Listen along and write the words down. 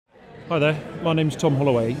Hi there, my name's Tom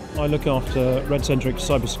Holloway. I look after Red-Centric's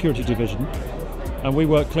cybersecurity division, and we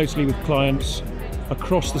work closely with clients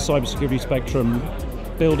across the cybersecurity spectrum,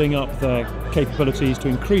 building up their capabilities to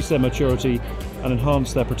increase their maturity and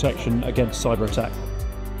enhance their protection against cyber attack.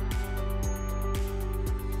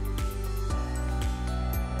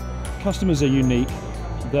 Customers are unique.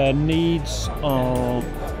 Their needs are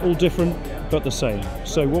all different but the same.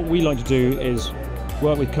 So what we like to do is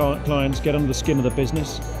work with clients, get under the skin of the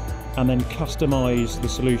business, and then customize the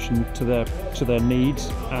solution to their needs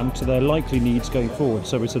and to their likely needs going forward.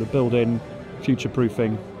 So we sort of build in future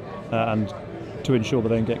proofing and to ensure they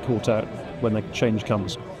don't get caught out when the change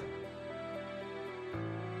comes.